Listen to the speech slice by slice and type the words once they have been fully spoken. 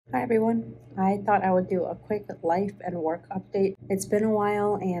Hi everyone. I thought I would do a quick life and work update. It's been a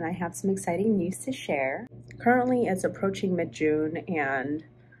while and I have some exciting news to share. Currently it's approaching mid-June and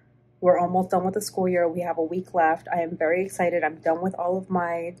we're almost done with the school year. We have a week left. I am very excited. I'm done with all of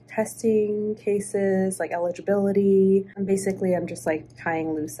my testing cases, like eligibility. And basically I'm just like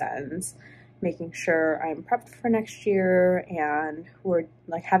tying loose ends, making sure I'm prepped for next year, and we're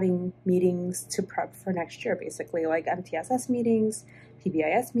like having meetings to prep for next year, basically like MTSS meetings,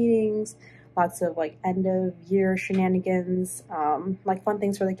 PBIS meetings, lots of like end of year shenanigans, like fun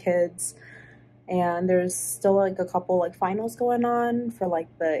things for the kids. And there's still like a couple like finals going on for like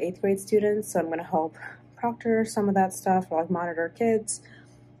the 8th grade students, so I'm gonna help proctor some of that stuff, or like monitor kids.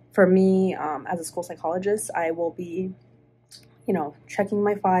 For me, as a school psychologist, I will be checking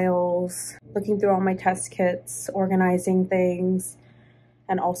my files, looking through all my test kits, organizing things,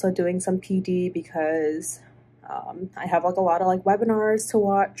 and also doing some PD because I have like a lot of like webinars to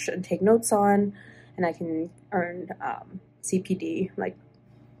watch and take notes on, and I can earn CPD, like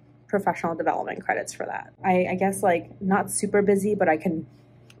professional development credits for that. I guess like not super busy, but I can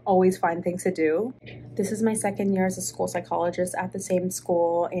always find things to do. This is my second year as a school psychologist at the same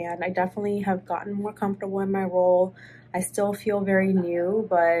school, and I definitely have gotten more comfortable in my role. I still feel very new,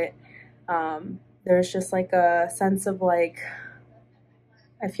 but there's just like a sense of like,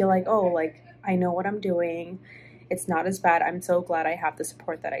 I feel like, oh, like I know what I'm doing. It's not as bad. I'm so glad I have the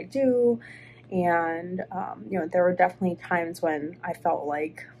support that I do. And there were definitely times when I felt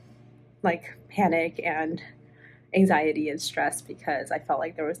like panic and anxiety and stress because I felt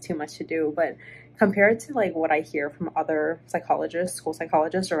like there was too much to do. But compared to like what I hear from other psychologists, school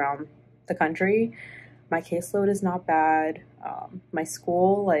psychologists around the country, my caseload is not bad. My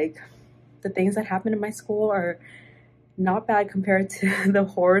school, like the things that happen in my school are not bad compared to the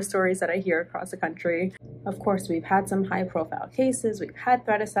horror stories that I hear across the country. Of course, we've had some high profile cases, we've had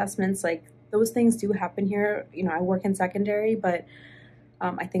threat assessments, like those things do happen here. I work in secondary, but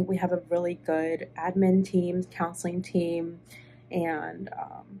I think we have a really good admin team, counseling team, and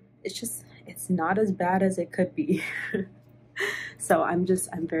it's not as bad as it could be. So I'm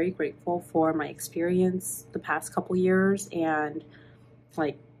very grateful for my experience the past couple years, and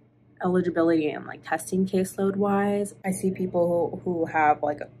like eligibility and like testing caseload wise. I see people who have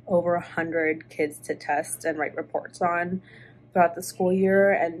like over 100 kids to test and write reports on throughout the school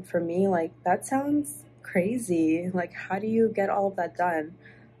year, and for me, like that sounds crazy. Like, how do you get all of that done?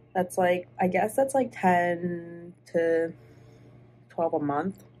 That's like, I guess that's like 10 to 12 a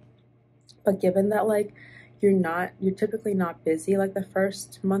month. But given that like you're typically not busy like the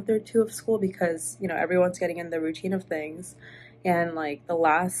first month or two of school because everyone's getting in the routine of things, and like the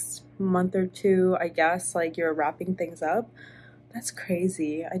last month or two, I guess, like you're wrapping things up. That's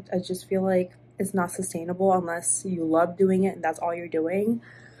crazy. I just feel like it's not sustainable unless you love doing it and that's all you're doing.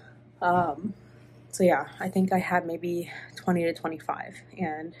 So yeah, I think I had maybe 20 to 25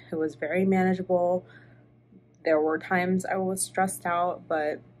 and it was very manageable. There were times I was stressed out,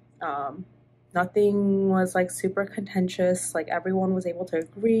 but nothing was like super contentious. Like everyone was able to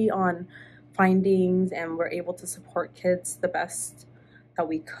agree on findings and we're able to support kids the best that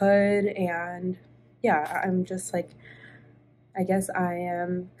we could. And yeah, I'm just like, I guess I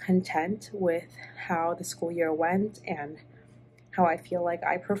am content with how the school year went and how I feel like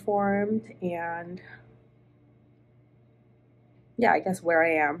I performed, and yeah, I guess where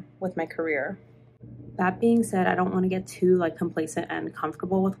I am with my career. That being said, I don't want to get too like complacent and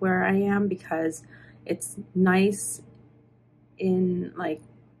comfortable with where I am because it's nice in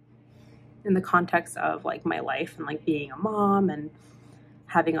the context of like my life and like being a mom and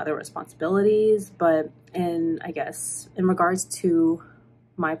having other responsibilities, but I guess in regards to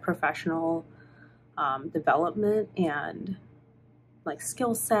my professional development and like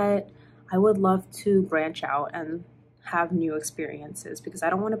skill set, I would love to branch out and have new experiences because I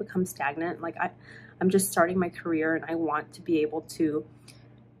don't want to become stagnant. Like I'm just starting my career and I want to be able to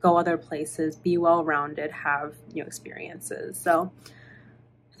go other places, be well-rounded, have new experiences. So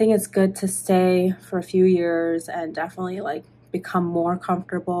I think it's good to stay for a few years and definitely like become more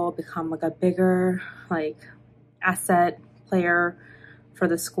comfortable, become like a bigger like asset player for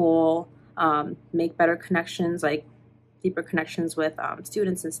the school, make better connections, like deeper connections with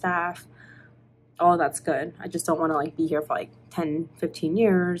students and staff. All of that's good. I just don't want to like be here for like 10, 15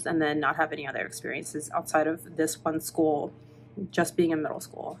 years and then not have any other experiences outside of this one school, just being in middle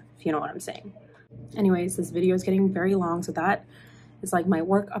school, if you know what I'm saying. Anyways, this video is getting very long, so that is like my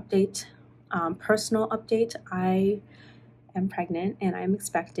work update. Personal update, I am pregnant and I'm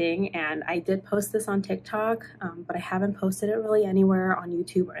expecting, and I did post this on TikTok, but I haven't posted it really anywhere on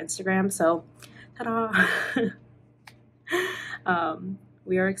YouTube or Instagram, so ta-da!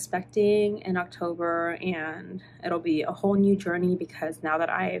 We are expecting in October, and it'll be a whole new journey because now that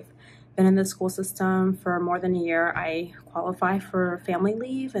I've been in the school system for more than a year, I qualify for family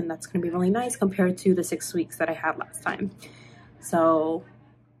leave, and that's going to be really nice compared to the 6 weeks that I had last time. So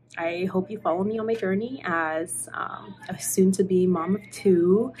I hope you follow me on my journey as a soon-to-be mom of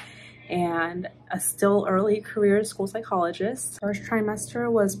 2 and a still early career school psychologist. First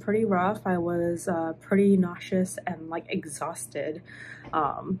trimester was pretty rough. I was pretty nauseous and like exhausted,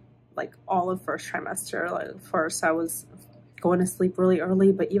 like all of first trimester. Like first I was going to sleep really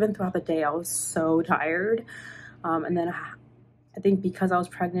early, but even throughout the day I was so tired. And then I think because I was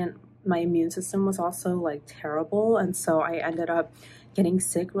pregnant, my immune system was also like terrible, and so I ended up getting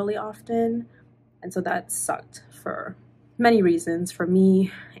sick really often, and so that sucked for many reasons for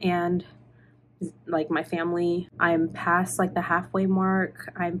me and like my family. I'm past like the halfway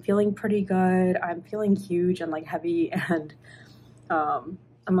mark. I'm feeling pretty good. I'm feeling huge and like heavy, and I'm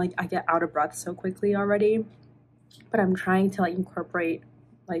like, I get out of breath so quickly already, but I'm trying to like incorporate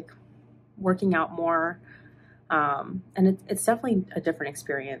like working out more, and it's definitely a different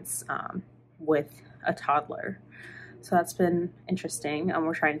experience with a toddler. So that's been interesting, and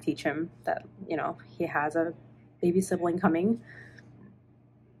we're trying to teach him that, you know, he has a baby sibling coming.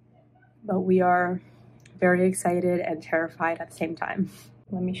 But we are very excited and terrified at the same time.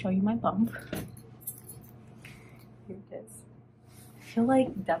 Let me show you my bump. Here it is. I feel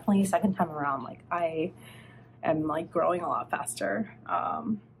like definitely second time around, like I am like growing a lot faster.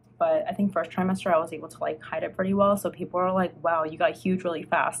 But I think first trimester I was able to like hide it pretty well. So people are like, wow, you got huge really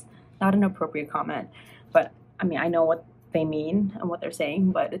fast. Not an appropriate comment, but I mean, I know what they mean and what they're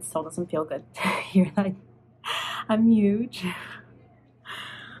saying, but it still doesn't feel good to hear that I'm huge.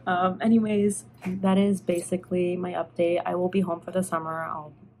 Anyways, that is basically my update. I will be home for the summer.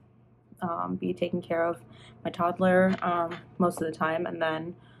 I'll be taking care of my toddler most of the time, and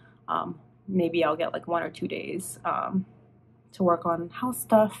then maybe I'll get like 1 or 2 days to work on house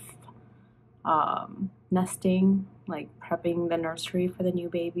stuff, nesting, like prepping the nursery for the new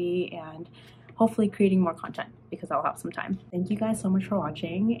baby, and hopefully creating more content because I'll have some time. Thank you guys so much for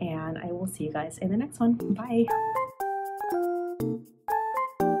watching, and I will see you guys in the next one. Bye!